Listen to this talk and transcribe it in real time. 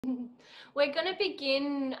We're going to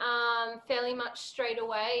begin fairly much straight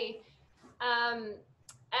away.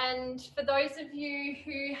 And for those of you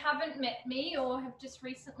who haven't met me or have just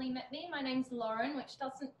recently met me, my name's Lauren, which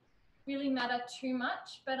doesn't really matter too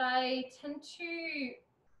much, but I tend to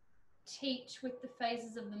teach with the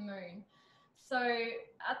phases of the moon. So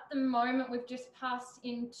at the moment, we've just passed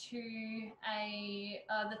into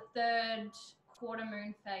the third quarter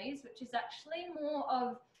moon phase, which is actually more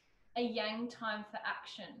of a yang time for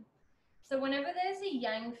action. So whenever there's a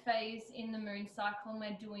yang phase in the moon cycle and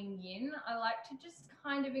we're doing yin, I like to just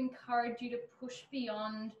kind of encourage you to push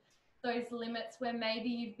beyond those limits where maybe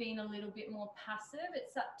you've been a little bit more passive.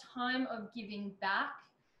 It's that time of giving back.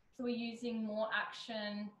 So we're using more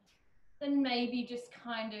action than maybe just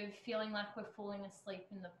kind of feeling like we're falling asleep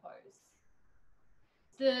in the pose.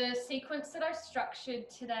 The sequence that I've structured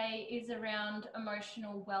today is around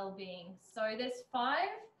emotional well-being. So there's 5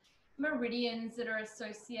 meridians that are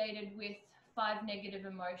associated with 5 negative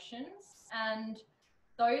emotions, and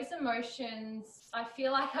those emotions, I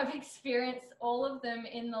feel like I've experienced all of them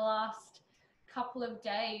in the last couple of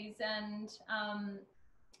days, and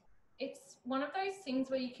it's one of those things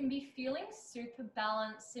where you can be feeling super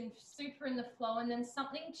balanced and super in the flow, and then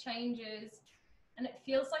something changes and it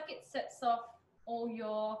feels like it sets off all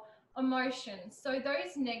your emotions. So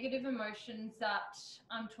those negative emotions that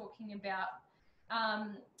I'm talking about,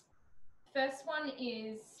 first one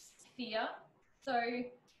is fear, so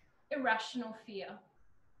irrational fear.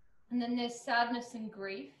 And then there's sadness and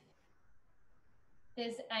grief.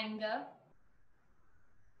 There's anger.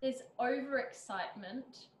 There's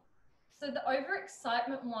overexcitement. So the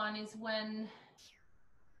overexcitement one is when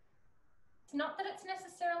it's not that it's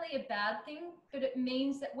necessarily a bad thing, but it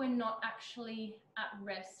means that we're not actually at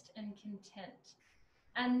rest and content.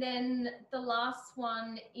 And then the last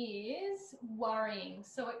one is worrying,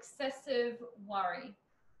 so excessive worry.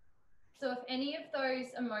 So if any of those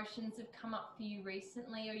emotions have come up for you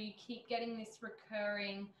recently, or you keep getting this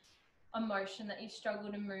recurring emotion that you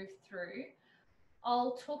struggle to move through,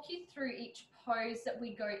 I'll talk you through each pose that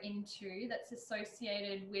we go into that's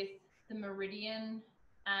associated with the meridian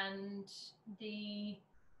and the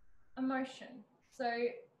emotion. So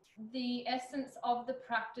the essence of the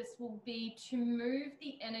practice will be to move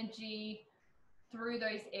the energy through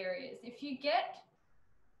those areas. If you get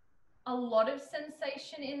a lot of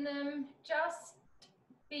sensation in them,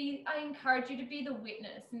 I encourage you to be the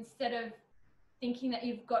witness instead of thinking that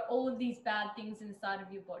you've got all of these bad things inside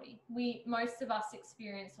of your body. Most of us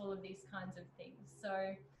experience all of these kinds of things.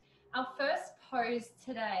 So our first pose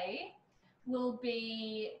today will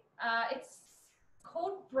be, it's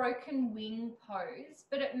called broken wing pose,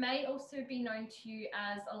 but it may also be known to you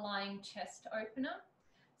as a lying chest opener.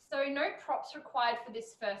 So no props required for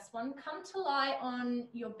this first one. Come to lie on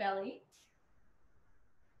your belly.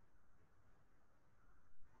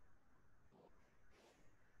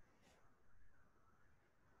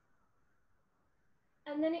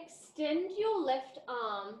 And then extend your left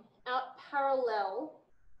arm out parallel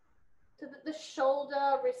so that the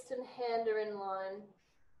shoulder, wrist and hand are in line.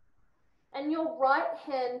 And your right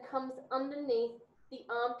hand comes underneath the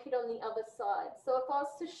armpit on the other side. So if I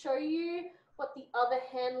was to show you what the other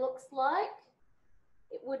hand looks like,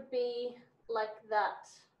 it would be like that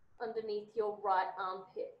underneath your right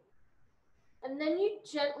armpit. And then you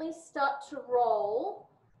gently start to roll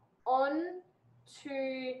on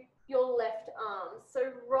to your left arm. So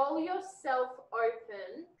roll yourself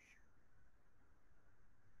open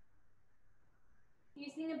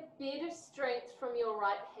using a bit of strength from your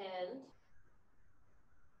right hand.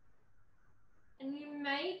 And you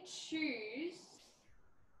may choose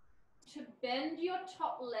to bend your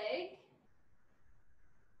top leg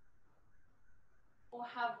or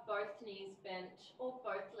have both knees bent or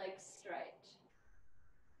both legs straight.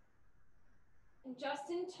 And just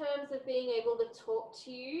in terms of being able to talk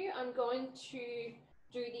to you, I'm going to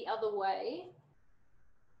do the other way.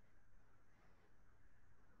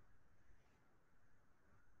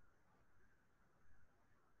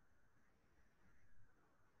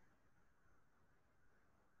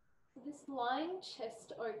 This lying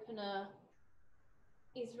chest opener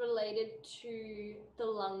is related to the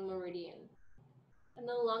lung meridian. And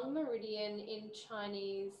the lung meridian in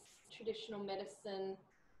Chinese traditional medicine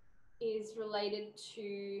is related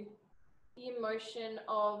to the emotion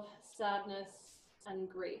of sadness and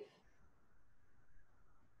grief.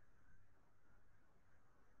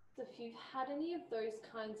 So if you've had any of those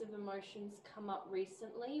kinds of emotions come up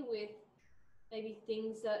recently with maybe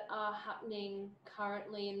things that are happening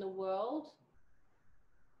currently in the world,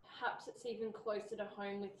 perhaps it's even closer to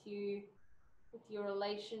home with you, with your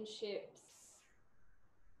relationships,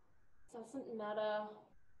 doesn't matter.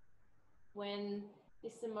 when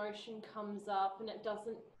this emotion comes up, and it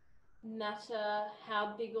doesn't matter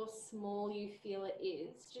how big or small you feel it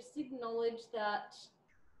is, just acknowledge that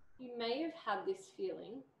you may have had this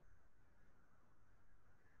feeling.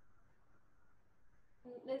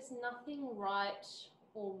 There's nothing right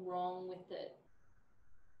or wrong with it.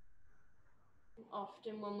 And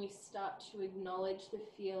often when we start to acknowledge the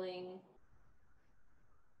feeling,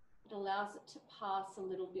 it allows it to pass a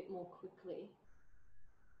little bit more quickly.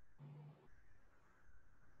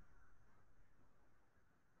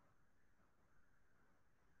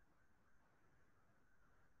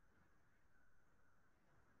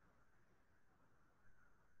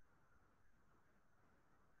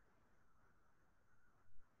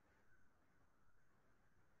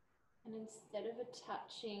 And instead of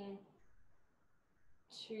attaching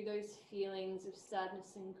to those feelings of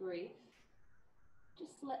sadness and grief,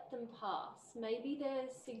 just let them pass. Maybe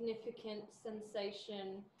there's significant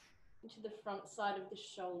sensation into the front side of the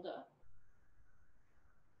shoulder.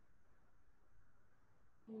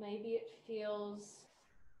 Maybe it feels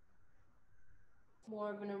more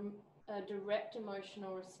of a direct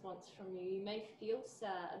emotional response from you. You may feel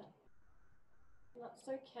sad. That's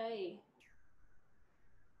okay.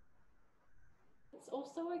 It's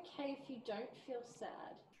also okay if you don't feel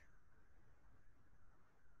sad.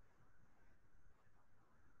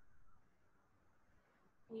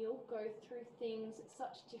 We all go through things at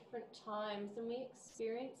such different times, and we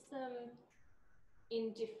experience them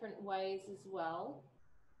in different ways as well.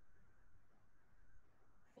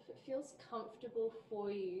 If it feels comfortable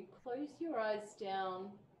for you, close your eyes down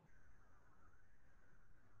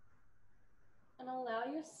and allow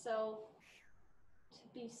yourself to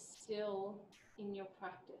be still in your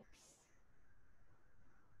practice.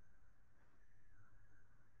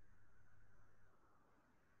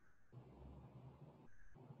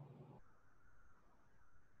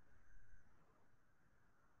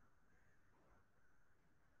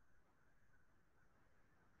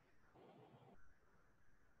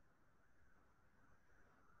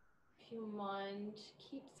 If your mind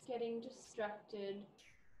keeps getting distracted,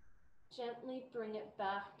 gently bring it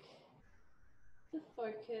back to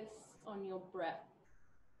focus on your breath.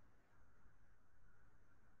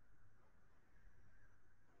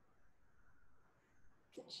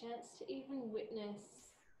 It's a chance to even witness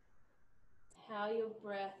how your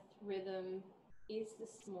breath rhythm is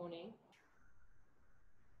this morning.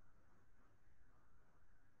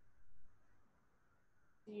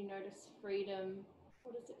 Do you notice freedom,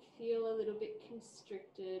 or does it feel a little bit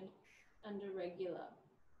constricted and irregular?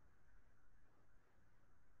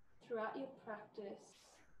 Throughout your practice,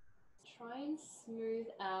 try and smooth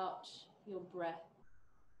out your breath.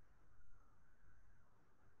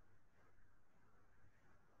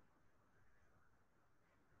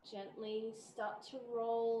 Gently start to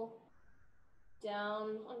roll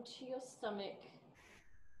down onto your stomach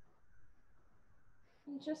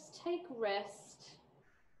and just take rest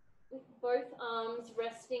with both arms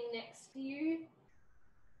resting next to you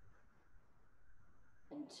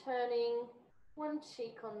and turning one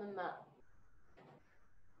cheek on the mat.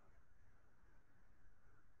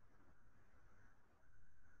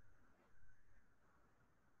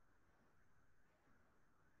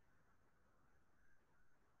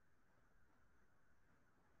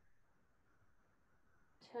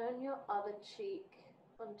 Turn your other cheek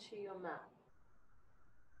onto your mat.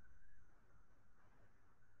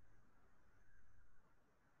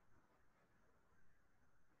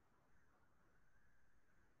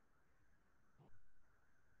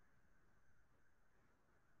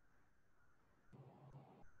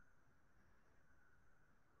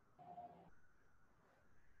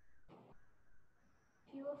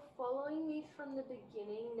 If you are following me from the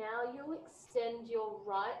beginning, now you'll extend your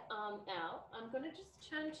right arm out. I'm going to just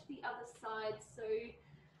turn to the other side so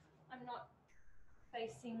I'm not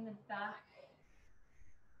facing the back.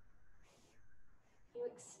 You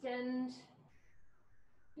extend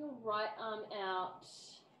your right arm out.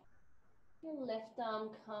 Your left arm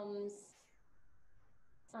comes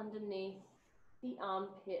underneath the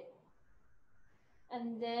armpit.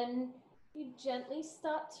 And then you gently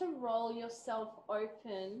start to roll yourself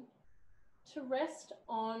open to rest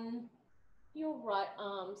on your right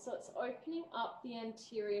arm. So it's opening up the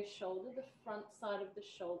anterior shoulder, the front side of the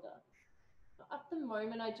shoulder. At the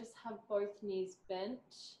moment, I just have both knees bent.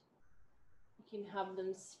 You can have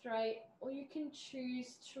them straight, or you can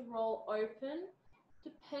choose to roll open,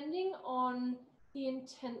 depending on the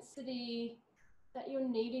intensity that you're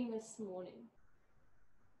needing this morning.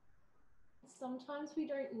 Sometimes we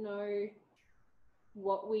don't know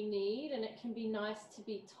what we need, and it can be nice to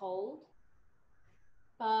be told.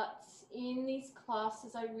 But in these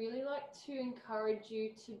classes, I really like to encourage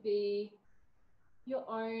you to be your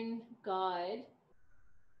own guide,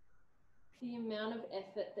 the amount of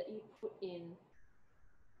effort that you put in.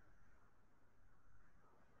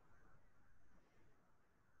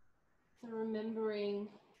 So remembering,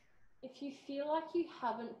 if you feel like you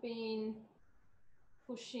haven't been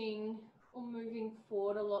pushing or moving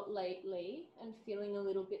forward a lot lately and feeling a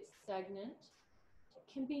little bit stagnant,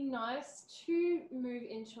 it can be nice to move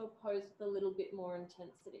into a pose with a little bit more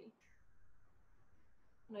intensity.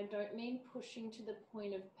 And I don't mean pushing to the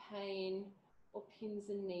point of pain or pins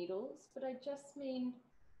and needles, but I just mean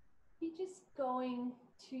you're just going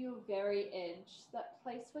to your very edge, that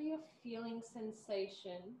place where you're feeling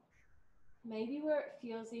sensation, maybe where it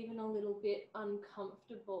feels even a little bit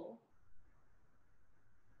uncomfortable.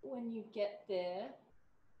 When you get there,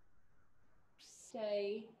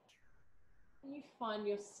 stay and you find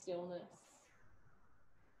your stillness.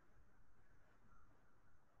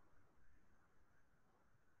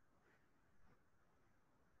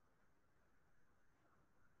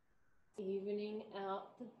 Evening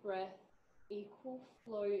out the breath, equal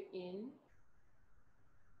flow in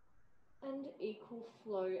and equal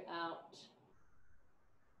flow out.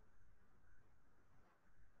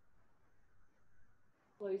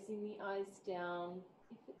 Closing the eyes down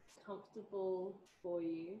if it's comfortable for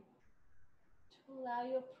you, to allow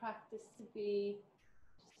your practice to be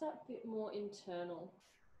just that bit more internal,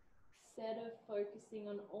 instead of focusing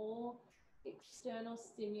on all external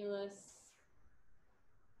stimulus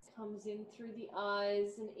comes in through the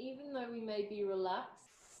eyes, and even though we may be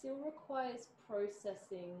relaxed, still requires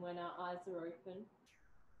processing when our eyes are open.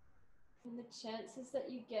 And the chances that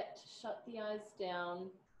you get to shut the eyes down,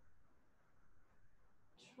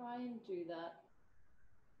 try and do that.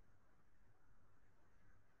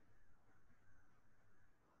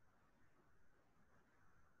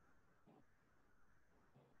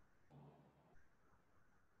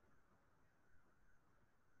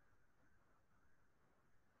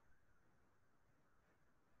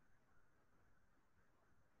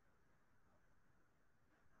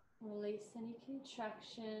 Release any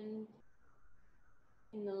contraction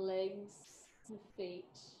in the legs and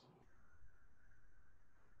feet.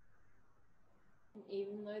 And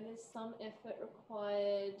even though there's some effort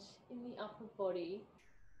required in the upper body,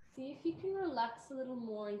 see if you can relax a little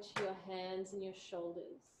more into your hands and your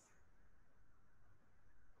shoulders,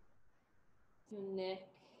 your neck,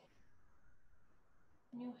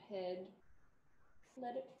 and your head.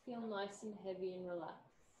 Let it feel nice and heavy and relaxed.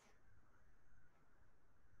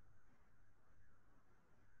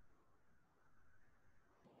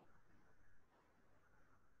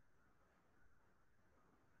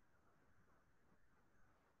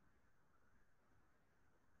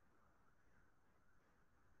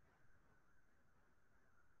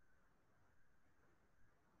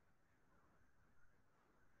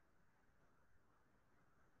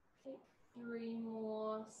 Take 3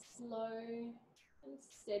 more slow and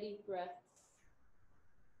steady breaths.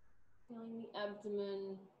 Feeling the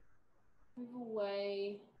abdomen move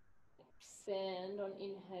away, expand on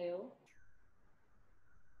inhale.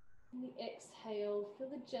 And the exhale, feel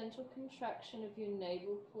the gentle contraction of your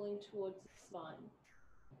navel pulling towards the spine.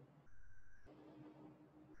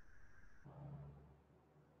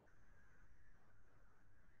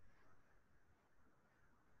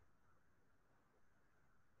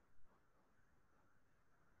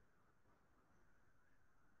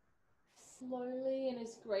 Slowly and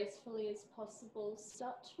as gracefully as possible,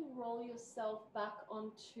 start to roll yourself back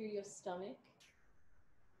onto your stomach.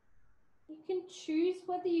 You can choose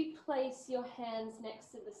whether you place your hands next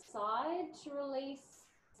to the side to release,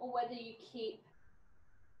 or whether you keep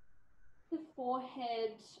the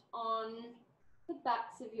forehead on the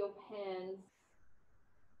backs of your hands.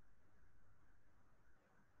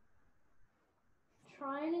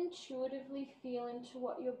 Try and intuitively feel into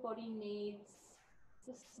what your body needs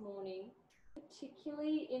this morning,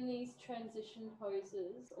 particularly in these transition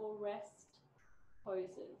poses or rest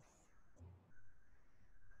poses.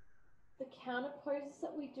 The counter poses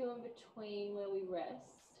that we do in between where we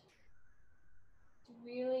rest is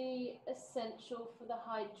really essential for the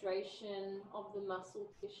hydration of the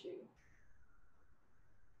muscle tissue.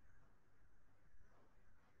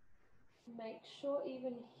 Make sure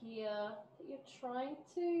even here that you're trying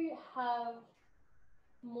to have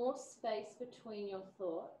more space between your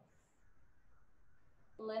thoughts,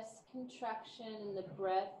 less contraction in the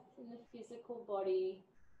breath, in the physical body,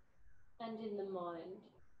 and in the mind.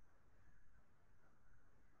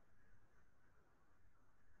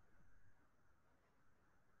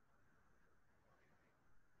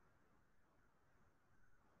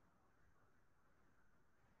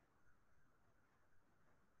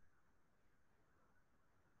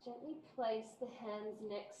 Gently place the hands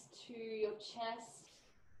next to your chest.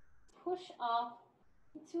 Push up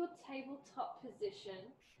into a tabletop position.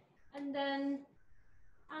 And then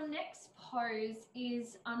our next pose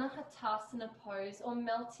is Anahatasana pose, or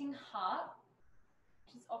melting heart,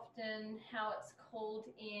 which is often how it's called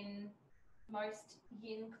in most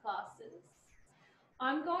yin classes.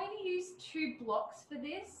 I'm going to use 2 blocks for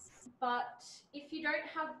this, but if you don't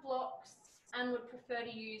have blocks and would prefer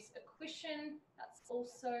to use a cushion, that's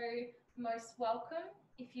also most welcome.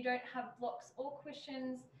 If you don't have blocks or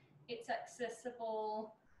cushions, it's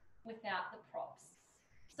accessible without the props.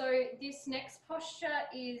 So this next posture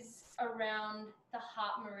is around the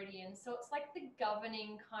heart meridian. So it's like the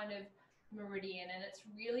governing kind of meridian, and it's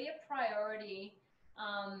really a priority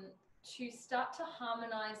to start to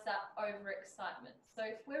harmonize that overexcitement. So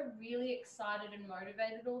if we're really excited and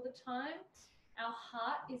motivated all the time, our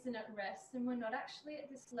heart isn't at rest and we're not actually at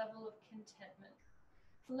this level of contentment.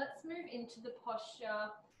 So let's move into the posture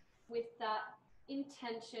with that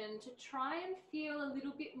intention to try and feel a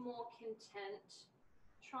little bit more content,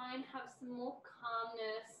 try and have some more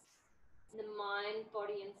calmness in the mind,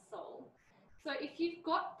 body and soul. So if you've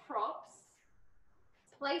got props,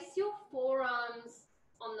 place your forearms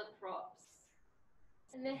on the props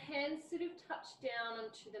and the hands sort of touch down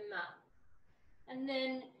onto the mat. And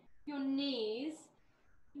then your knees,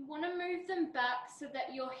 you want to move them back so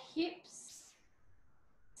that your hips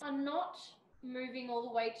are not moving all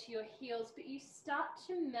the way to your heels, but you start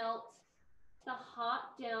to melt the heart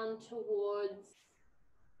down towards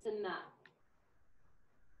the mat.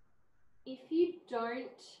 If you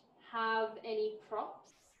don't have any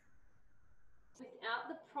props, without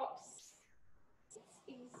the props, it's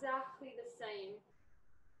exactly the same.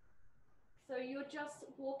 So you're just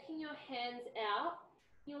walking your hands out,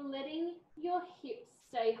 you're letting your hips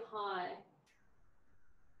stay high.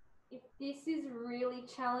 If this is really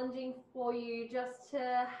challenging for you, just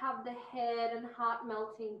to have the head and heart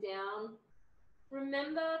melting down,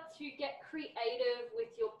 remember to get creative with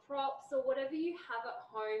your props or whatever you have at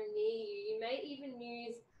home near you. You may even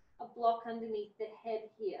use a block underneath the head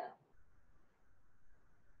here.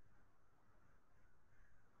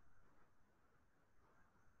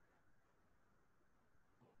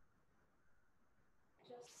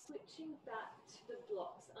 Just switching back to the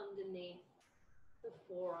blocks underneath the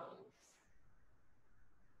forearms.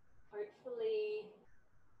 Hopefully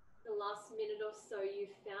the last minute or so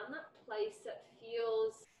you've found that place that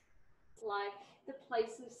feels like the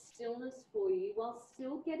place of stillness for you, while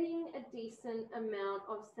still getting a decent amount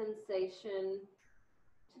of sensation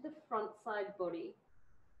to the front side body.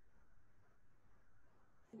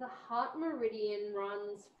 The heart meridian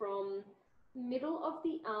runs from the middle of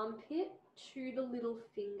the armpit to the little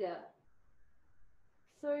finger.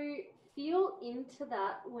 So feel into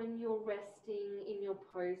that when you're resting in your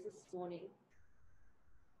pose this morning.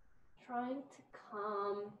 Trying to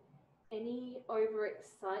calm any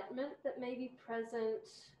overexcitement that may be present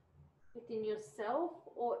within yourself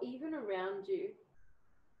or even around you.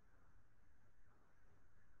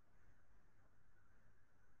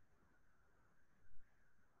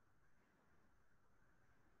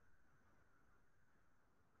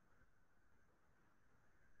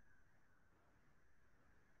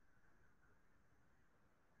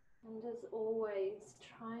 And as always,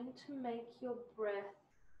 trying to make your breath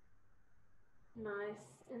nice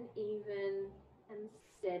and even and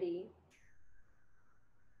steady.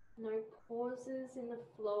 No pauses in the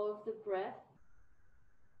flow of the breath.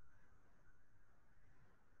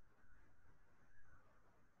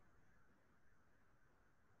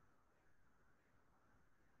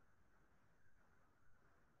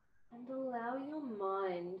 And allow your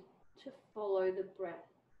mind to follow the breath,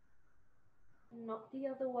 and not the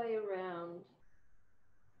other way around.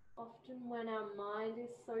 Often when our mind is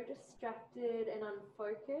so distracted and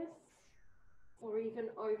unfocused, or even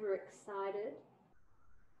overexcited,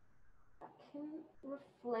 that can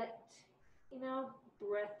reflect in our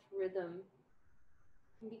breath rhythm.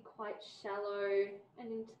 It can be quite shallow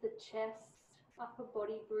and into the chest, upper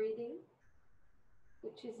body breathing,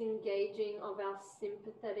 which is engaging of our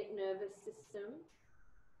sympathetic nervous system.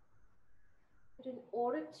 But in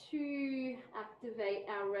order to activate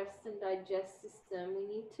our rest and digest system, we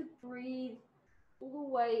need to breathe all the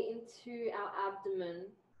way into our abdomen,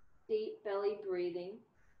 deep belly breathing.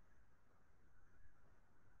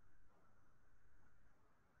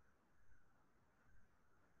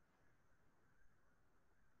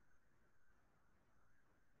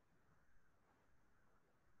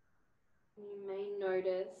 You may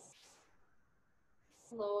notice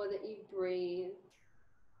the slower that you breathe,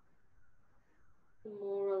 the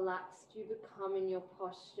more relaxed you become in your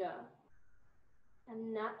posture.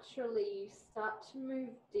 And naturally, you start to move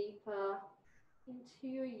deeper into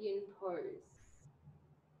your yin pose.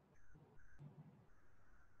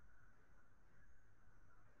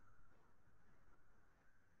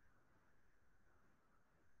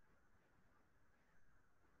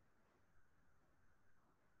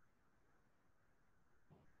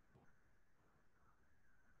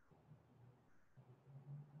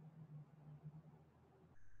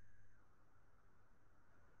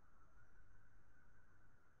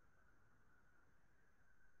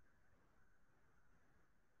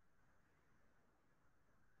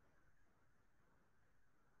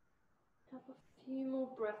 Have a few more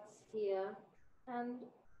breaths here. And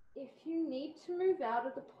if you need to move out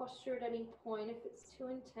of the posture at any point, if it's too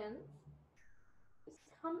intense, just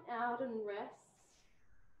come out and rest.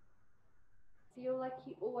 Feel like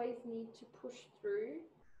you always need to push through.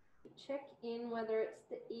 Check in whether it's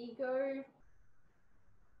the ego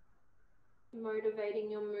motivating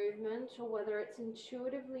your movement or whether it's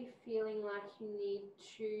intuitively feeling like you need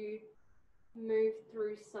to move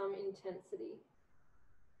through some intensity.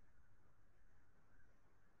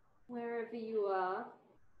 Wherever you are,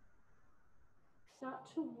 start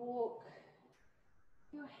to walk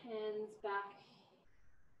your hands back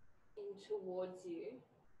in towards you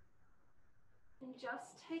and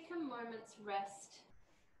just take a moment's rest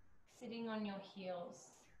sitting on your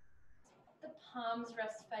heels. The palms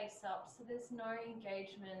rest face up, so there's no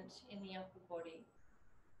engagement in the upper body.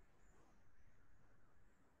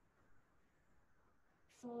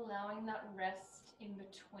 So allowing that rest in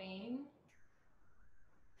between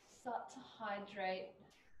start to hydrate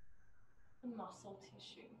the muscle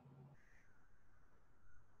tissue.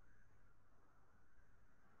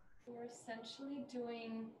 We're essentially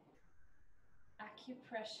doing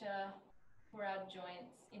acupressure for our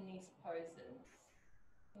joints in these poses.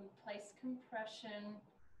 We place compression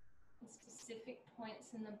in specific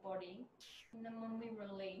points in the body, and then when we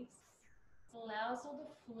release, it allows all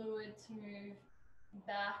the fluid to move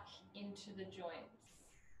back into the joints.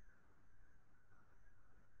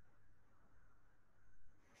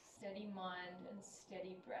 Steady mind and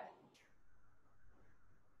steady breath.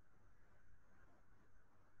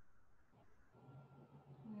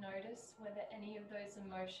 Notice whether any of those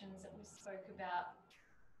emotions that we spoke about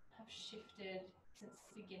have shifted since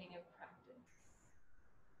the beginning of practice.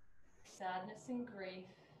 Sadness and grief,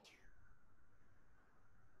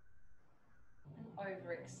 and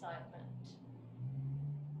overexcitement.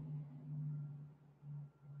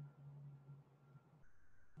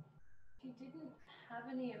 If you didn't have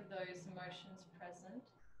any of those emotions present,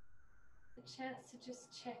 the chance to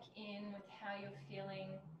just check in with how you're feeling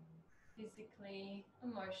physically,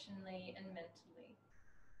 emotionally, and mentally.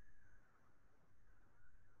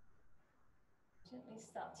 Gently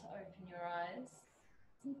start to open your eyes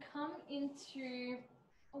and come into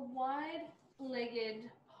a wide-legged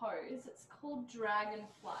pose. It's called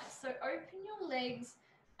dragonfly. So open your legs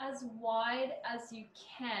as wide as you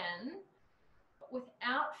can, but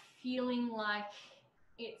without feeling like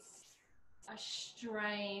it's a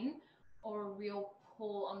strain or a real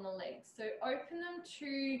pull on the legs. So open them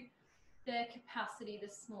to their capacity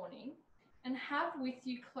this morning and have with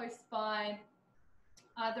you close by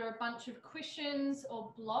either a bunch of cushions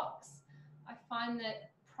or blocks. I find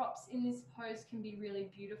that props in this pose can be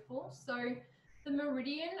really beautiful. So the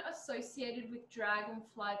meridian associated with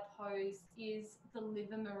dragonfly pose is the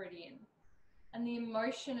liver meridian, and the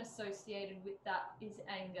emotion associated with that is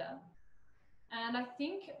anger. And I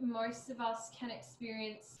think most of us can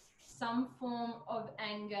experience some form of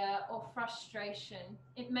anger or frustration.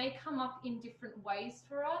 It may come up in different ways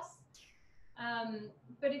for us.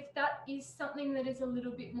 But if that is something that is a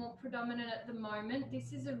little bit more predominant at the moment,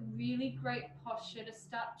 this is a really great posture to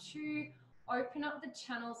start to open up the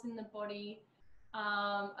channels in the body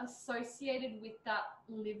associated with that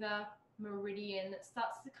liver meridian that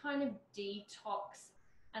starts to kind of detox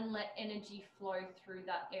and let energy flow through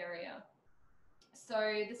that area.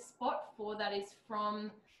 So the spot for that is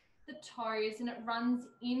from the toes and it runs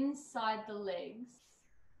inside the legs.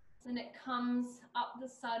 And it comes up the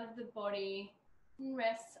side of the body and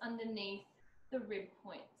rests underneath the rib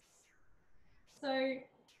points. So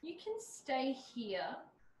you can stay here.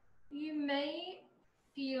 You may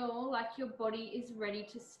feel like your body is ready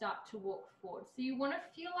to start to walk forward. So you want to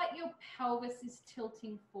feel like your pelvis is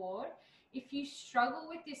tilting forward. If you struggle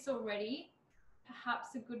with this already,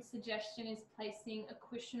 perhaps a good suggestion is placing a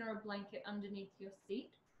cushion or a blanket underneath your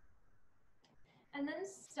seat. And then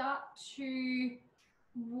start to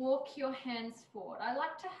walk your hands forward. I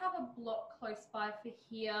like to have a block close by for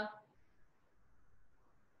here,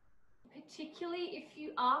 particularly if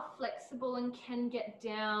you are flexible and can get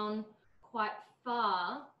down quite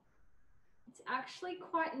far, it's actually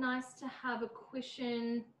quite nice to have a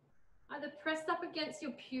cushion either pressed up against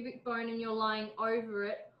your pubic bone and you're lying over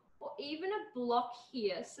it, or even a block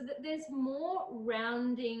here so that there's more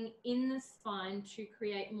rounding in the spine to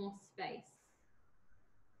create more space.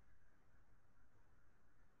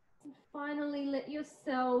 And finally, let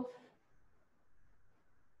yourself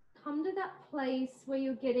come to that place where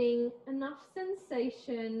you're getting enough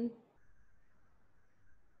sensation,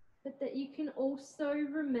 but that you can also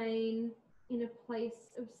remain in a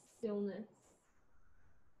place of stillness.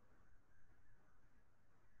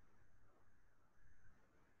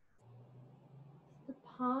 The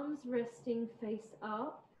palms resting face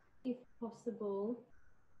up, if possible,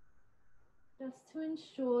 just to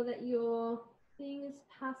ensure that you're being as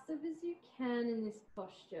passive as you can in this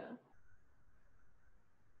posture.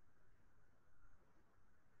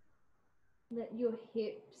 Let your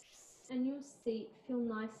hips and your seat feel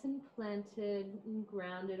nice and planted and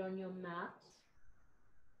grounded on your mat.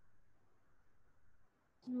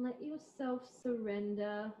 And let yourself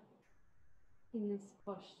surrender in this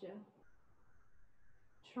posture,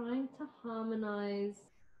 trying to harmonize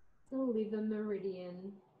the liver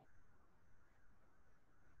meridian.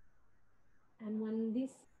 And when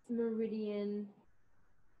this meridian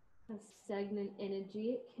has stagnant energy,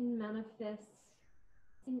 it can manifest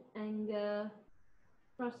in anger,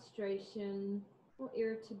 frustration, or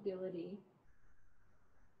irritability.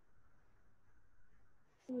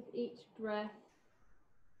 With each breath,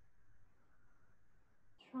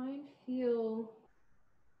 try and feel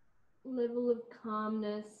a level of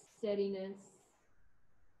calmness, steadiness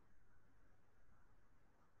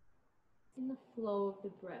in the flow of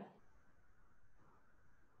the breath.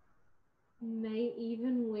 You may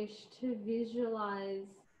even wish to visualize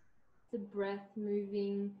the breath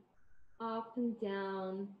moving up and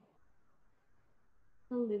down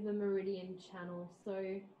the liver meridian channel.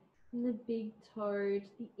 So from the big toe to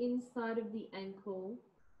the inside of the ankle,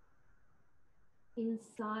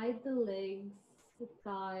 inside the legs, the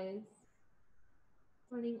thighs,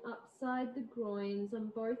 running upside the groins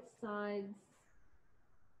on both sides,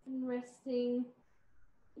 and resting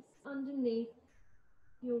just underneath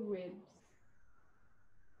your ribs.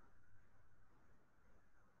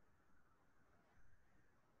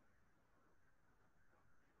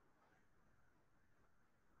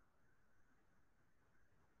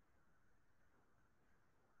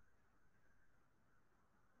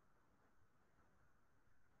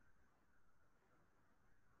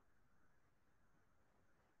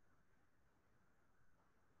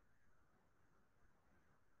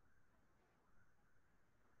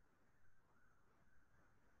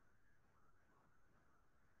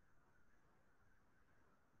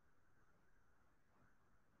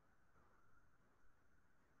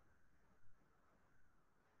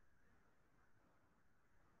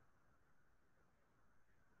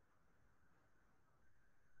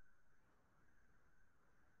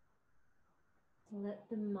 Let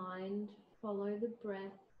the mind follow the breath.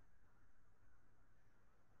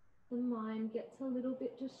 The mind gets a little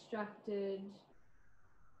bit distracted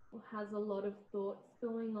or has a lot of thoughts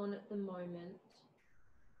going on at the moment.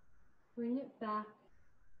 Bring it back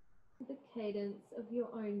to the cadence of your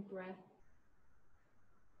own breath.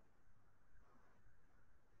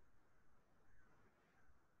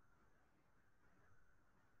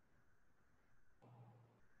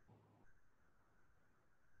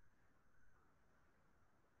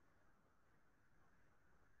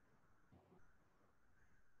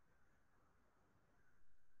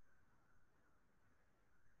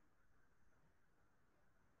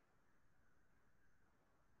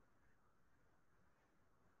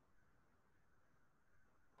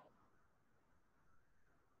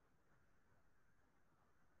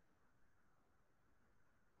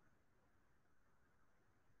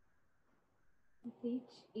 With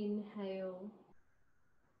each inhale,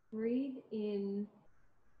 breathe in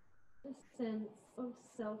a sense of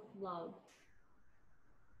self-love.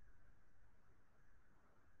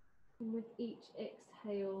 And with each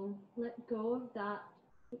exhale, let go of that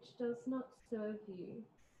which does not serve you.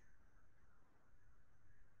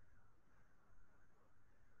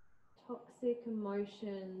 Toxic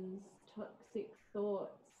emotions, toxic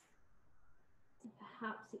thoughts.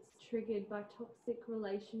 Perhaps it's triggered by toxic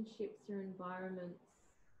relationships or environments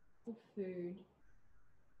or food.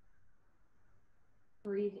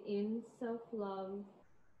 Breathe in self-love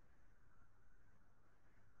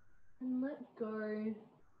and let go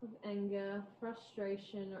of anger,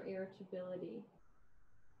 frustration, or irritability.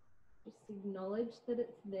 Just acknowledge that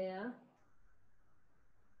it's there,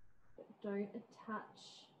 but don't attach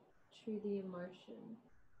to the emotion.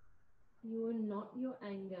 You are not your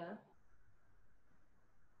anger.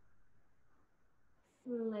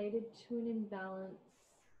 related to an imbalance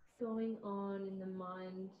going on in the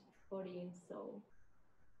mind, body, and soul.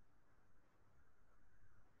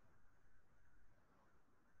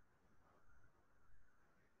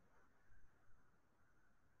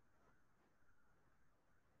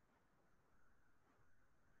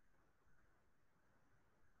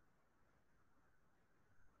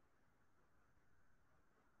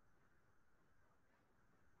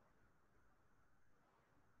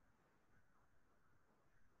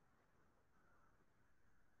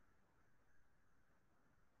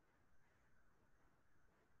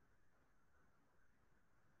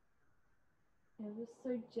 Ever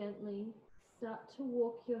so gently, start to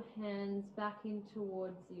walk your hands back in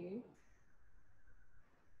towards you.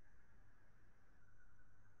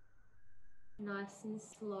 Nice and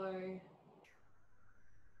slow.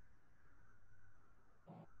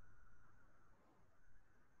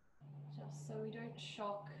 Just so we don't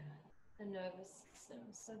shock the nervous system.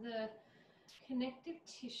 So the connective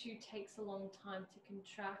tissue takes a long time to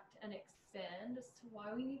contract and expand, as to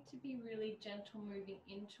why we need to be really gentle moving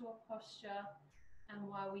into a posture and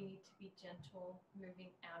why we need to be gentle moving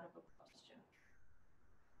out of a posture.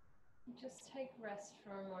 Just take rest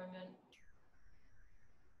for a moment.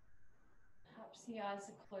 Perhaps the eyes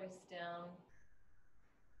are closed down.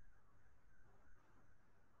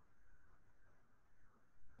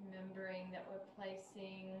 Remembering that we're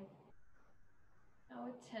placing our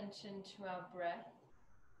attention to our breath.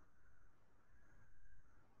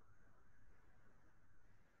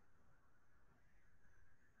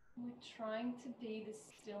 We're trying to be the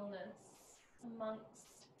stillness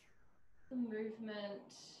amongst the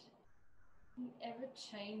movement, the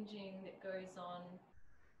ever-changing that goes on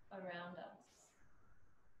around us.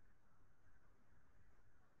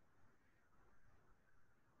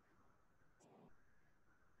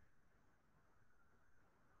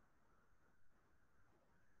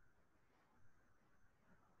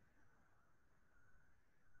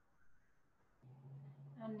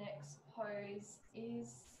 Our next pose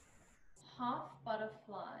is half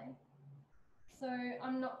butterfly. So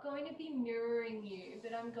I'm not going to be mirroring you,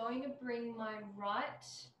 but I'm going to bring my right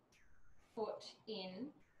foot in.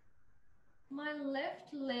 My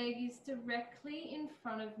left leg is directly in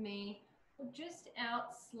front of me, or just out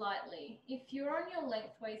slightly. If you're on your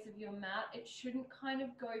lengthways of your mat, it shouldn't kind of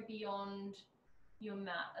go beyond your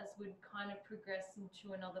mat, as we'd kind of progress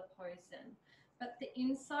into another pose then. But the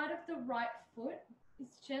inside of the right foot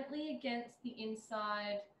is gently against the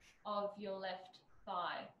inside of your left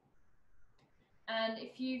thigh. And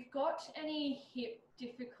if you've got any hip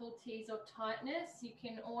difficulties or tightness, you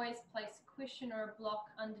can always place a cushion or a block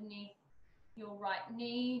underneath your right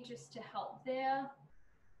knee just to help there.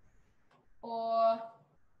 Or,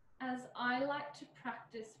 as I like to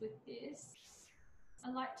practice with this,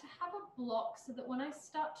 I like to have a block so that when I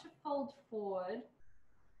start to fold forward,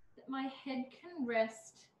 that my head can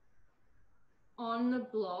rest on the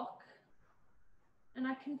block and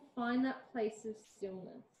I can find that place of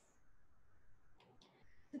stillness.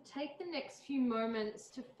 So take the next few moments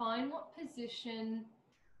to find what position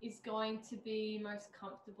is going to be most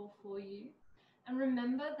comfortable for you. And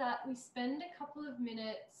remember that we spend a couple of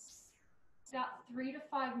minutes, about 3 to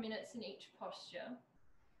 5 minutes in each posture.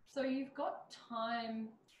 So you've got time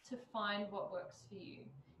to find what works for you.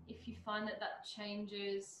 If you find that that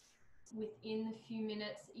changes within the few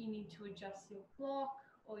minutes that you need to adjust your block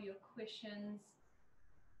or your cushions,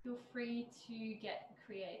 feel free to get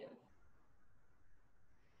creative.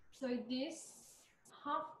 So this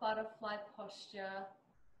half butterfly posture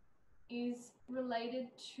is related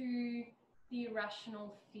to the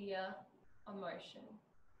irrational fear emotion,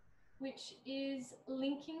 which is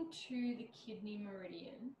linking to the kidney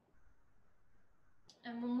meridian.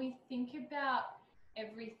 And when we think about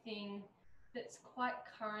everything that's quite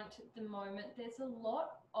current at the moment, there's a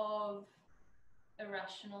lot of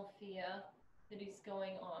irrational fear that is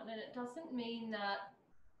going on. And it doesn't mean that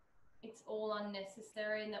it's all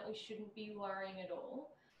unnecessary and that we shouldn't be worrying at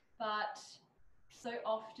all. But so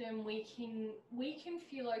often we can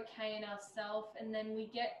feel okay in ourselves, and then we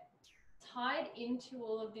get tied into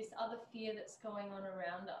all of this other fear that's going on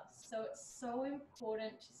around us. So it's so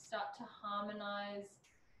important to start to harmonize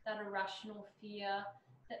that irrational fear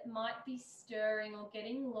that might be stirring or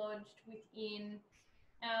getting lodged within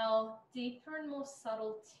our deeper and more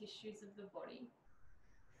subtle tissues of the body.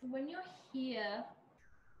 So when you're here,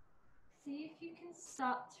 see if you can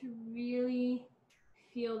start to really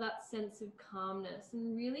feel that sense of calmness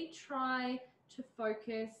and really try to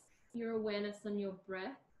focus your awareness on your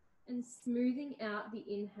breath and smoothing out the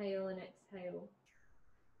inhale and exhale.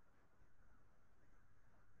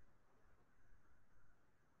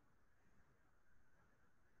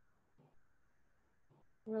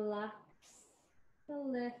 Relax the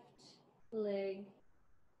left leg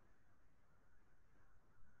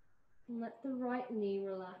and let the right knee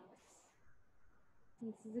relax.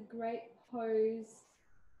 This is a great pose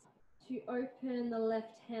to open the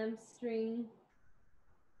left hamstring,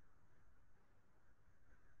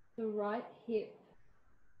 the right hip,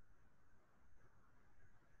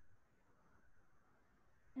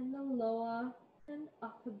 and the lower and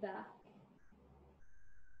upper back.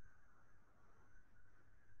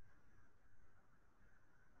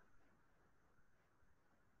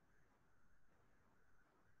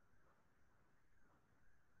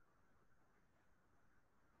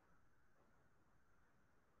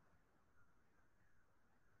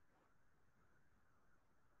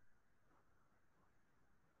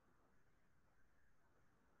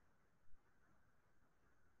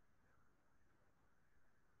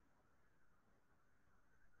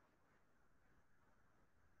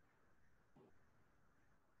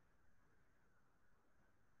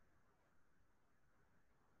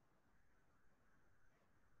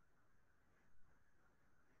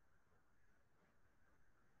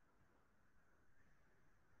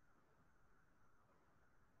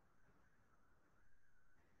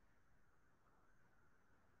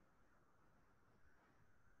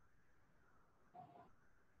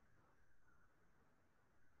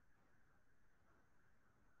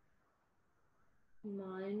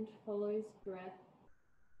 Mind follows breath,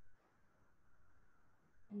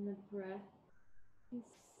 and the breath is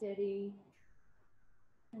steady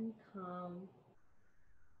and calm,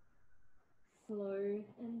 slow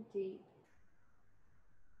and deep,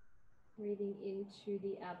 breathing into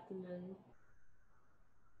the abdomen,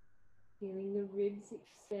 feeling the ribs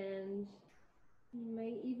expand. You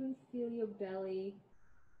may even feel your belly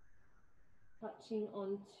touching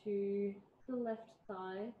onto the left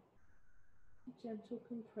thigh, a gentle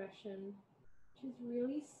compression, which is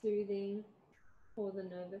really soothing for the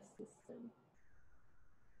nervous system.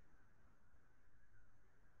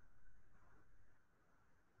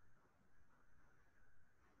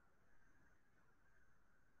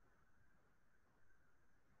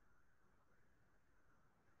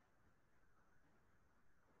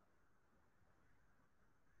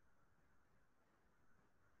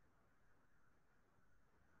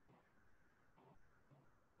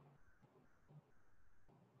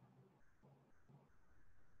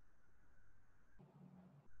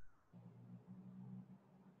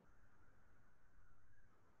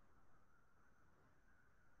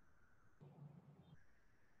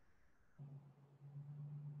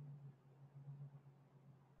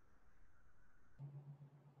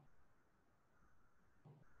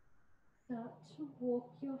 Start to walk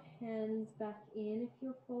your hands back in if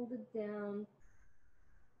you're folded down.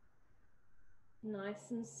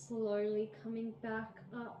 Nice and slowly coming back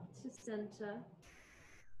up to center.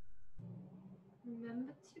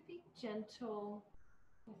 Remember to be gentle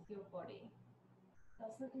with your body.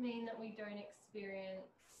 Doesn't mean that we don't experience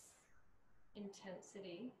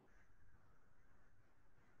intensity.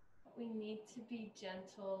 But we need to be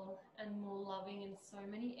gentle and more loving in so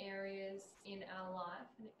many areas in our life,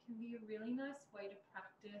 and it can be a really nice way to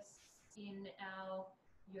practice in our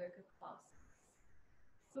yoga classes.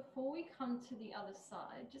 Before we come to the other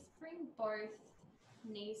side, just bring both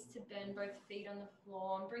knees to bend, both feet on the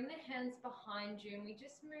floor, and bring the hands behind you, and we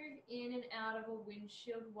just move in and out of a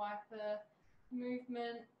windshield wiper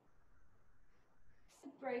movement to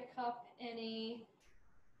break up any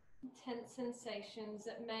intense sensations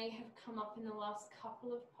that may have come up in the last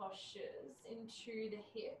couple of postures into the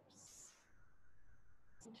hips,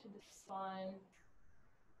 into the spine.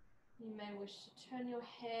 You may wish to turn your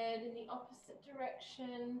head in the opposite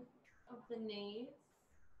direction of the knees.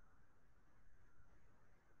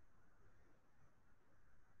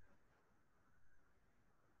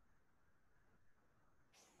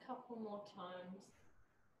 A couple more times.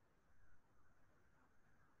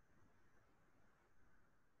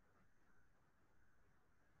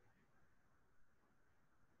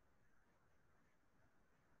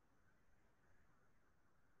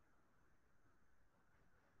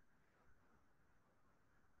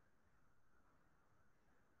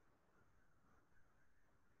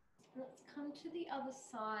 Let's come to the other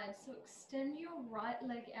side. So extend your right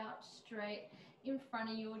leg out straight in front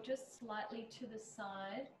of you, or just slightly to the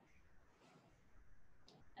side.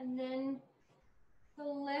 And then the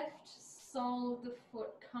left sole of the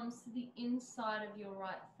foot comes to the inside of your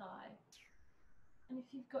right thigh. And if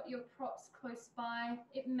you've got your props close by,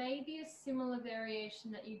 it may be a similar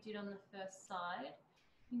variation that you did on the first side.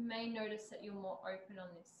 You may notice that you're more open on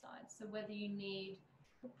this side. So whether you need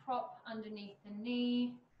the prop underneath the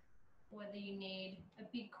knee, whether you need a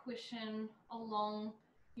big cushion along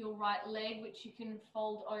your right leg, which you can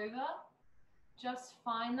fold over. Just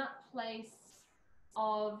find that place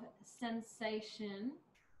of sensation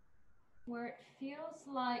where it feels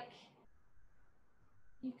like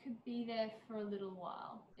you could be there for a little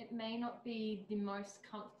while. It may not be the most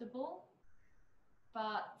comfortable,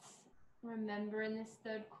 but remember in this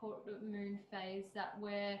third quarter moon phase that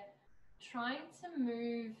we're trying to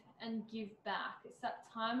move and give back. It's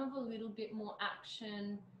that time of a little bit more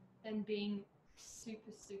action than being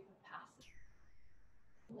super, super passive.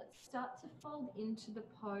 Let's start to fold into the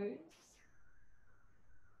pose.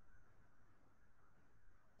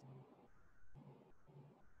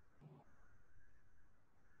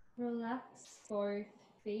 Relax both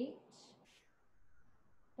feet,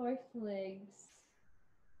 both legs,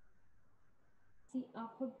 the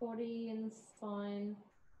upper body and the spine.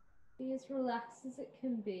 Be as relaxed as it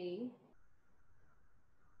can be.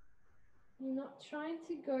 You're not trying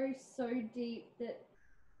to go so deep that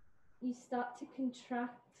you start to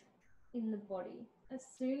contract in the body. As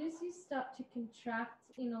soon as you start to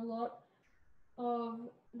contract in a lot of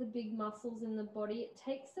the big muscles in the body, it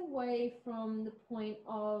takes away from the point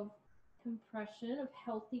of compression, of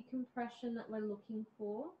healthy compression that we're looking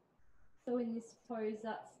for. So in this pose,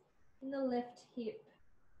 that's in the left hip,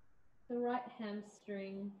 the right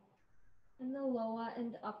hamstring, and the lower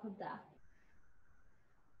and upper back.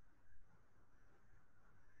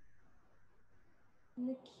 And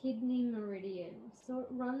the kidney meridian. So it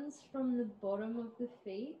runs from the bottom of the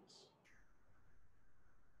feet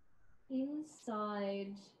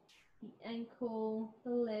inside the ankle, the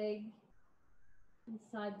leg,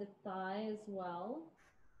 inside the thigh as well.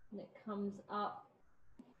 And it comes up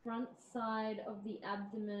front side of the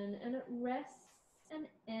abdomen, and it rests and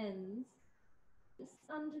ends just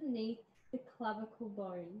underneath the clavicle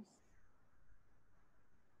bones.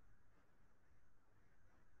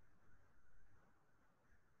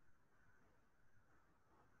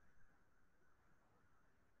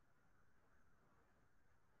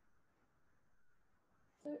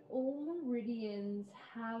 So all meridians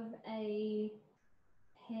have a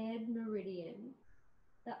paired meridian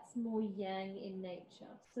that's more yang in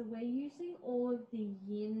nature. So we're using all of the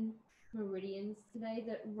yin meridians today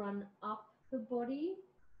that run up the body,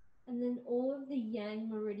 and then all of the yang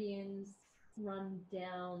meridians run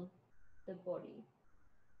down the body.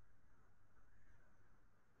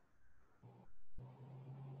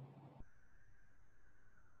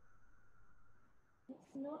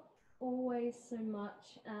 It's not always so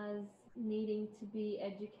much as needing to be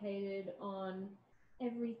educated on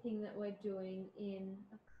everything that we're doing in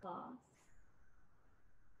a class,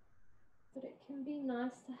 but it can be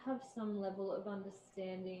nice to have some level of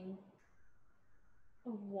understanding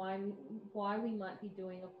of why we might be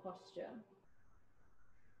doing a posture,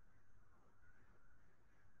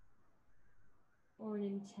 or an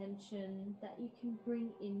intention that you can bring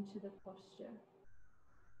into the posture.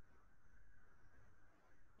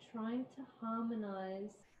 Trying to harmonize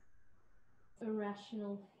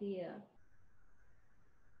irrational fear.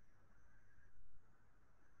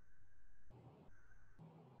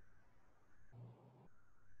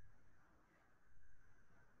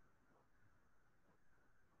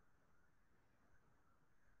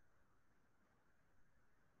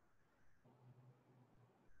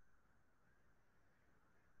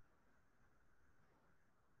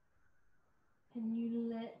 And you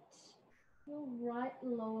let your right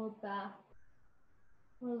lower back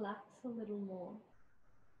relax a little more.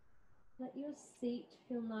 Let your seat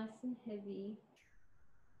feel nice and heavy.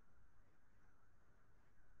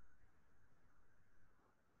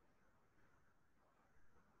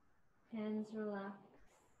 Hands relax.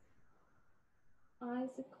 Eyes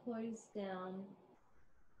are closed down.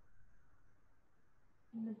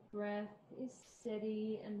 And the breath is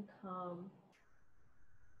steady and calm.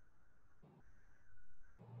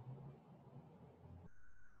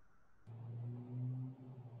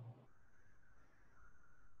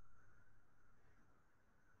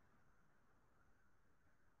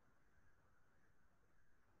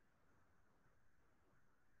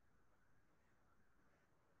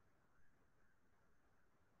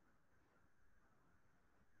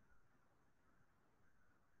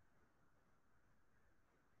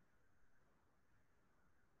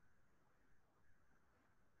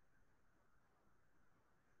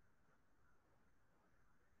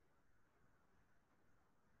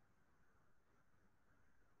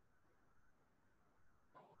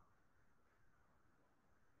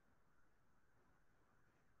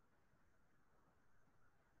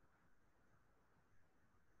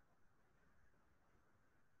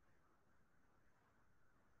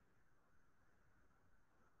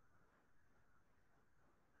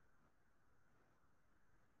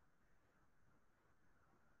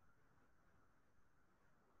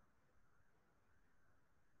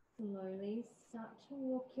 Slowly start to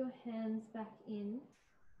walk your hands back in,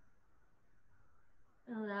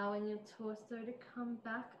 allowing your torso to come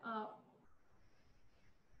back up,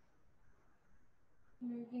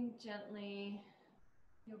 moving gently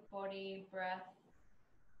your body, breath,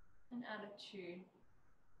 and attitude.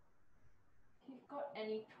 If you've got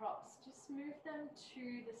any props, just move them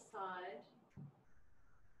to the side.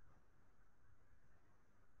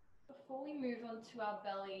 Before we move on to our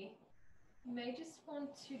belly, you may just want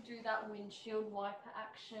to do that windshield wiper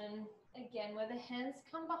action again, where the hands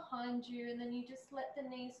come behind you and then you just let the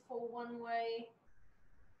knees fall one way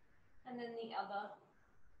and then the other.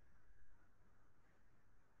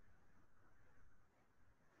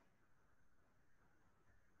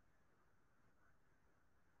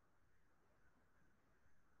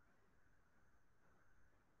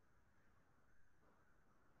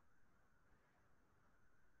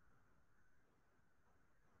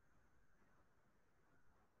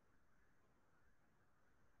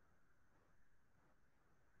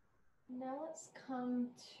 Now let's come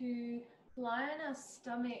to lie on our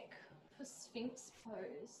stomach for Sphinx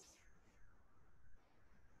pose.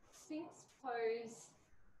 Sphinx pose,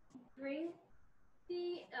 bring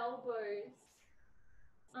the elbows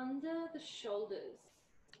under the shoulders.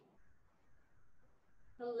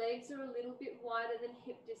 The legs are a little bit wider than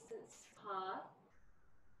hip distance apart.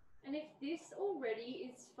 And if this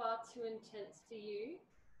already is far too intense for you,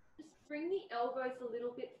 just bring the elbows a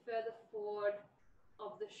little bit further forward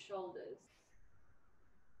of the shoulders.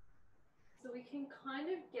 So we can kind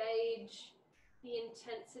of gauge the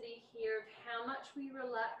intensity here of how much we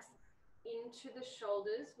relax into the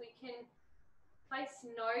shoulders. We can place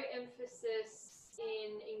no emphasis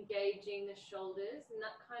in engaging the shoulders, and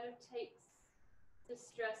that kind of takes the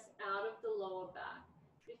stress out of the lower back.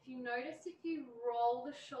 If you notice, if you roll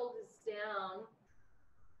the shoulders down,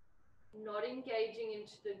 not engaging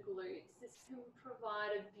into the glutes, this can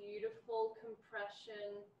provide a beautiful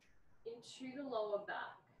compression into the lower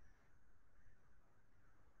back.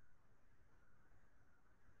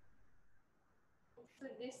 So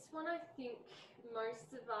this one, I think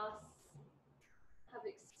most of us have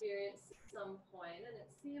experienced at some point, and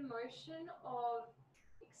it's the emotion of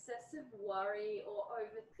excessive worry or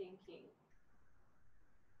overthinking.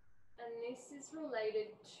 And this is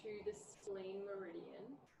related to the spleen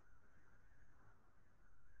meridian,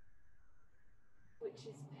 which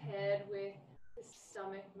is paired with the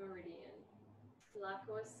stomach meridian. Like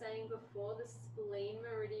I was saying before, the spleen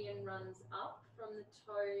meridian runs up from the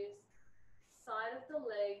toes, side of the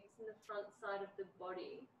legs, and the front side of the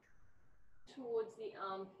body towards the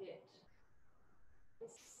armpit. The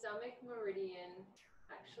stomach meridian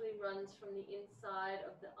actually runs from the inside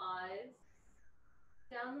of the eyes,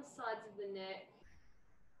 down the sides of the neck,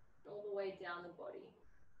 all the way down the body.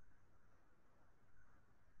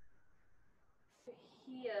 So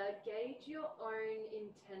here, gauge your own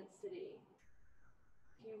intensity.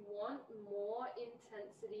 If you want more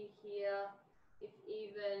intensity here, if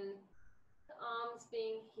even the arms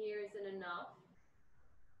being here isn't enough,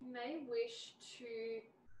 you may wish to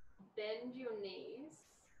bend your knees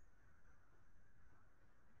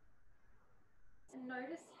and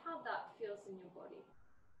notice how that feels in your body.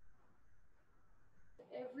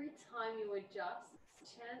 Every time you adjust,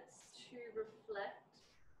 it's a chance to reflect,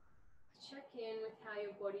 check in with how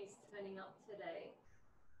your body's turning up today.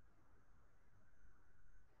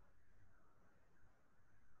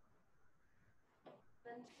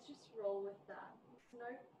 And just roll with that. There's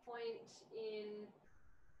no point in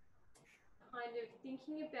kind of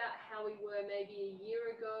thinking about how we were maybe a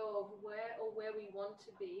year ago or where we want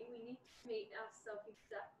to be. We need to meet ourselves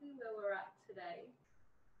exactly where we're at today,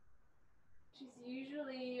 which is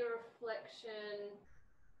usually a reflection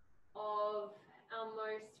of our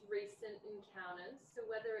most recent encounters. So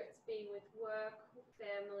whether it's been with work or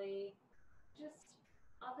family, just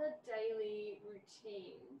other daily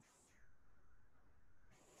routines,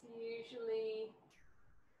 it's usually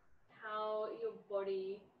how your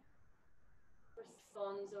body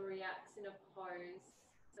responds or reacts in a pose,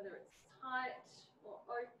 whether it's tight or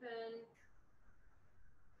open.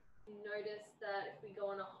 You notice that if we go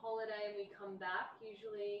on a holiday and we come back,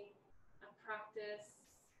 usually our practice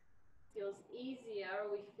feels easier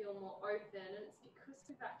or we feel more open, and it's because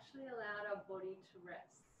we've actually allowed our body to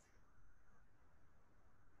rest.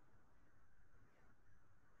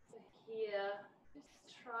 So here, just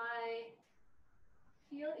try,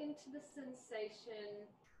 feel into the sensation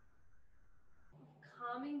of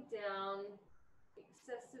calming down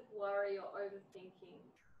excessive worry or overthinking.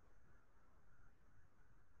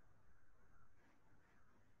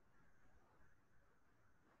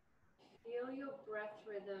 Feel your breath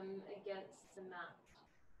rhythm against the mat.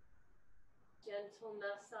 Gentle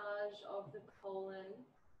massage of the colon,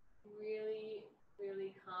 really,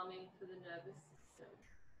 really calming for the nervous system.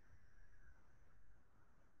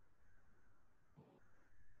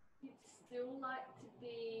 You'd still like to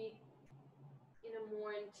be in a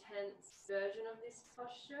more intense version of this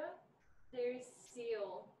posture. There is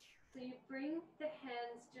seal. So you bring the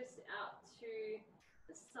hands just out to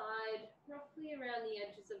the side, roughly around the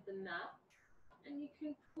edges of the mat, and you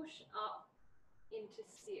can push up into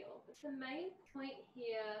seal. But the main point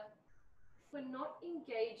here, we're not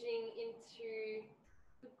engaging into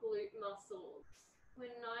the glute muscles.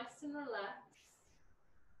 We're nice and relaxed.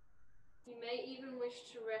 You may even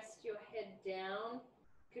wish to rest your head down.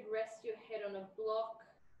 You could rest your head on a block.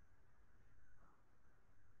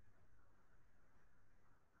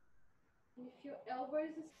 And if your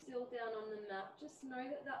elbows are still down on the mat, just know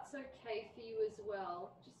that that's okay for you as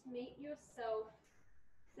well. Just meet yourself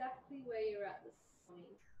exactly where you're at this point.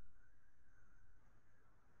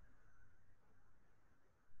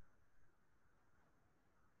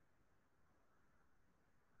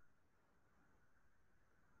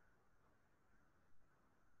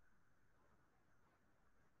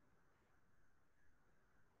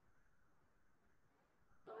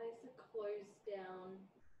 Eyes are closed down.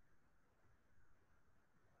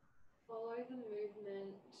 Follow the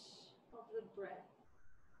movement of the breath.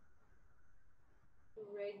 A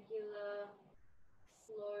regular,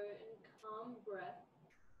 slow and calm breath.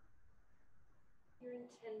 You're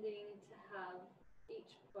intending to have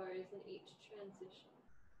each pose and each transition.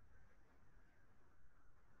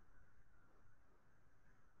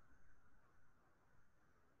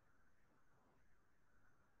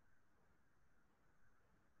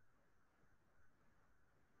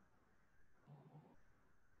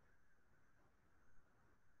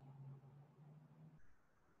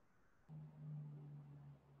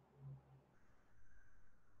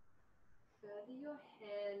 Whether your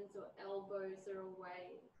hands or elbows are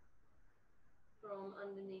away from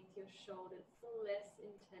underneath your shoulders, the less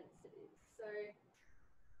intense it is. So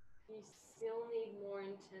you still need more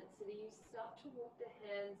intensity. You start to walk the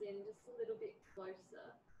hands in just a little bit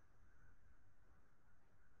closer.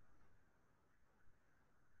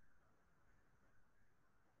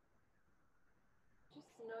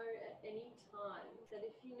 Just know at any time that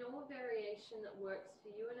if you know a variation that works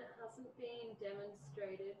for you and it hasn't been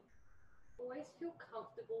demonstrated, always feel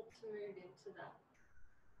comfortable to move into that.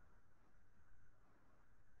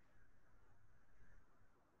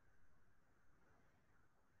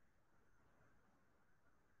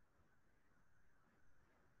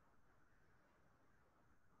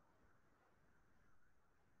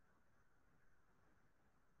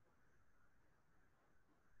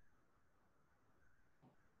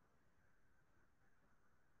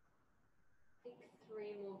 Take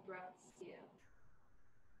 3 more breaths here.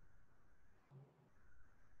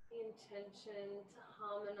 The intention to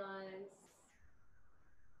harmonize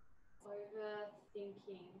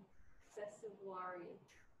overthinking, excessive worry.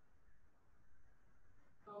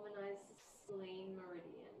 Harmonize the spleen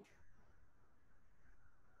meridian.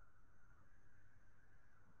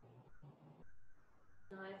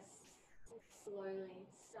 Nice and slowly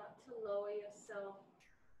start to lower yourself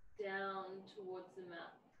down towards the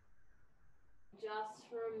mat. Just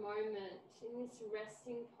for a moment in this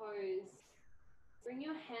resting pose, bring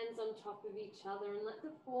your hands on top of each other and let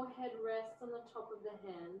the forehead rest on the top of the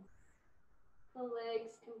hands. The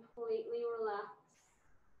legs completely relax.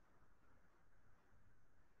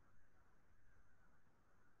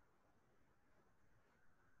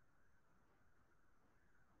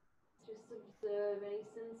 Just observe any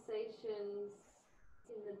sensations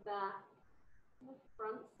in the back, in the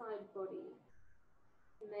front side body.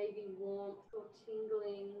 Maybe warmth or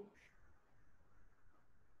tingling.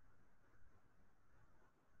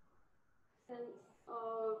 Sense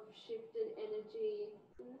of shifted energy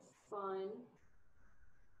in the spine.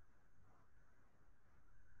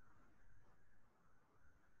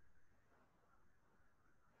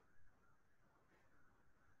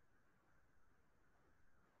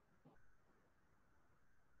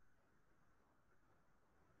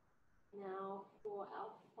 Now for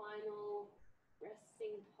our final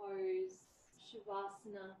resting pose,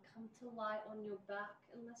 Shavasana. Come to lie on your back.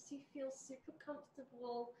 Unless you feel super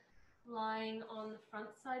comfortable lying on the front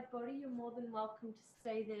side body, you're more than welcome to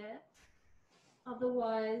stay there.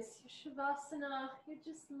 Otherwise, Shavasana, you're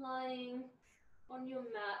just lying on your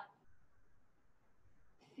mat.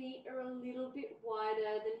 Feet are a little bit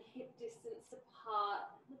wider than hip distance apart.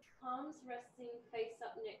 The palms resting face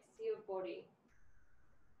up next to your body.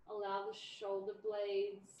 Allow the shoulder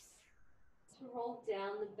blades to roll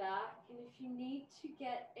down the back, and if you need to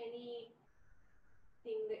get any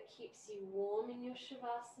thing that keeps you warm in your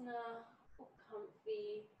Shavasana or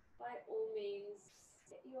comfy, by all means,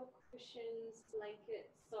 get your cushions,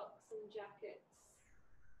 blankets, socks and jackets.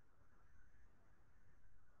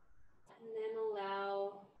 And then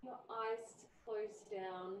allow your eyes to close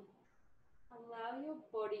down. Allow your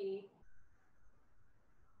body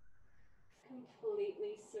to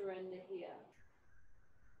completely surrender here.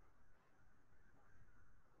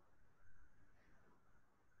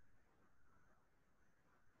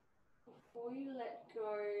 Before you let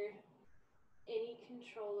go any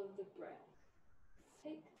control of the breath,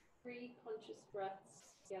 take 3 conscious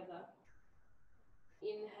breaths together.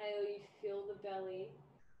 Inhale, you feel the belly.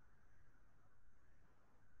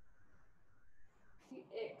 As you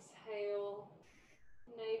exhale,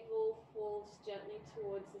 navel falls gently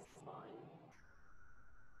towards the spine.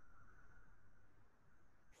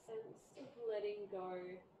 Sense of letting go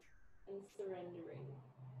and surrendering.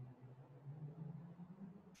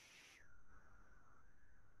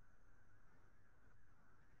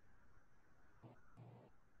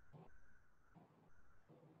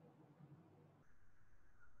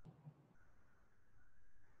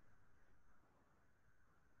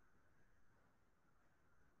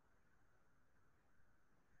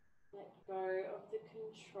 Let go of the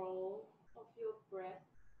control of your breath.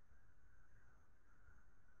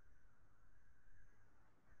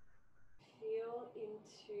 Feel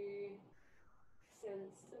into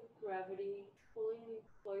sense of gravity pulling you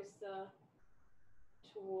closer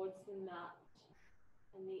towards the mat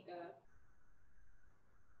and the earth.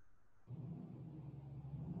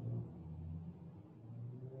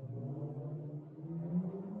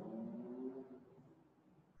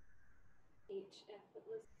 Each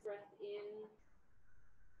effortless breath in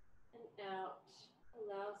and out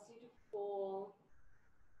allows you to fall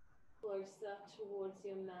closer towards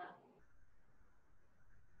your mat.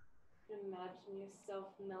 Imagine yourself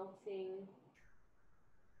melting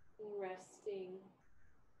and resting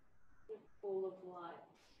in a pool of light.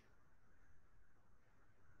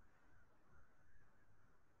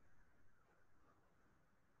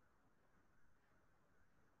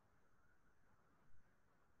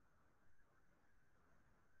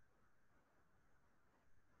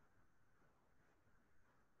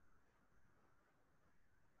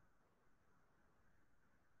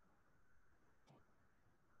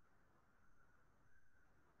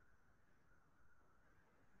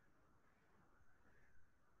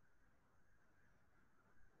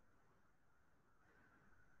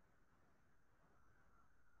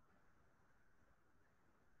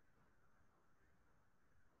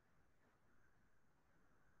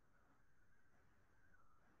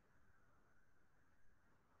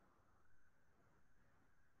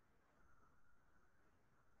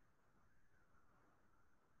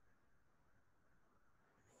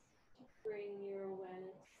 To bring your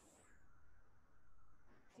awareness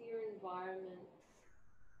to your environment,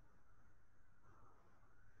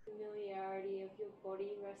 familiarity of your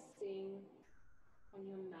body resting on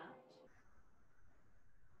your mat.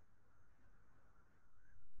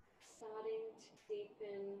 Starting to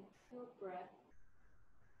deepen your breath,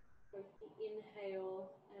 both the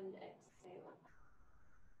inhale and exhale.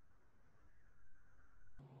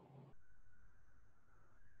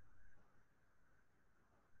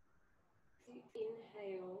 As you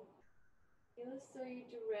inhale, feel as though you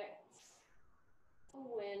direct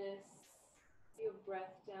awareness of your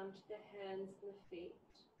breath down to the hands and the feet.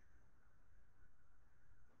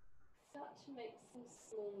 Start to make some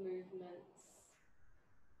small movements,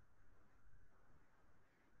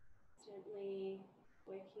 gently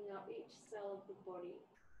waking up each cell of the body.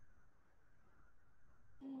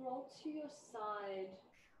 And roll to your side.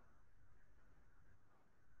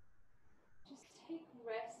 Just take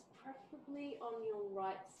rest, preferably on your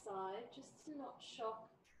right side, just to not shock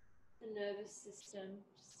the nervous system.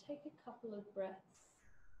 Just take a couple of breaths.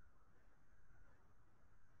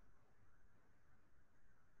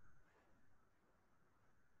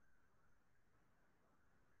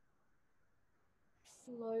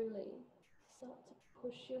 Slowly start to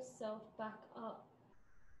push yourself back up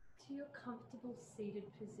to your comfortable seated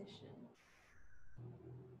position.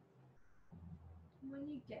 And when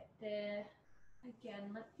you get there,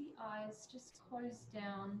 again, let the eyes just close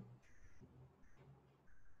down.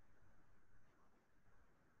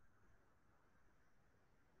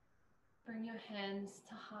 Bring your hands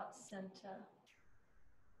to heart center.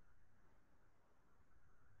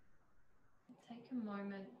 Take a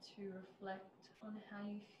moment to reflect on how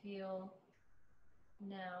you feel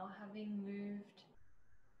now, having moved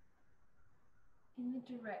in the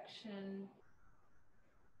direction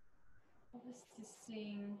of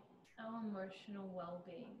assisting our emotional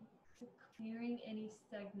well-being. So clearing any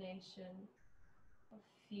stagnation of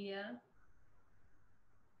fear,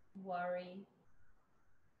 worry,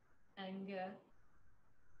 anger,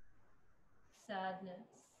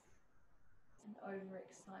 sadness, and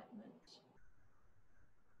overexcitement.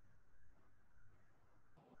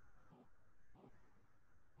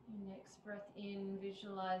 Your next breath in,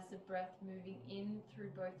 visualize the breath moving in through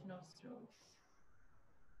both nostrils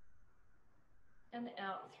and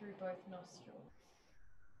out through both nostrils.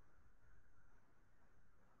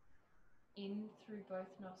 In through both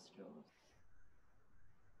nostrils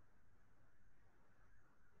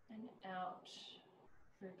and out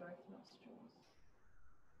through both nostrils.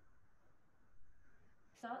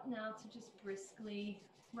 Start now to just briskly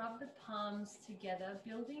rub the palms together,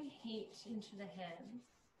 building heat into the hands.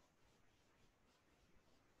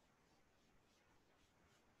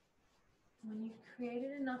 When you've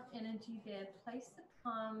created enough energy there, place the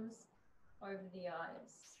palms over the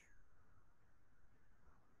eyes.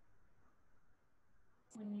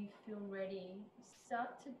 When you feel ready,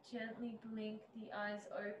 start to gently blink the eyes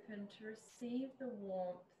open to receive the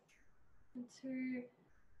warmth and to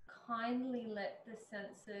kindly let the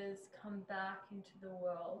senses come back into the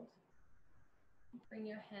world. Bring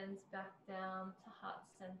your hands back down to heart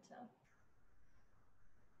center.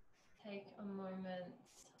 Take a moment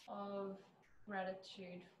of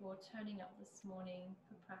gratitude for turning up this morning,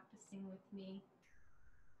 for practicing with me.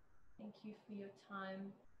 Thank you for your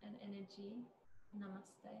time and energy.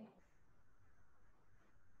 Namaste.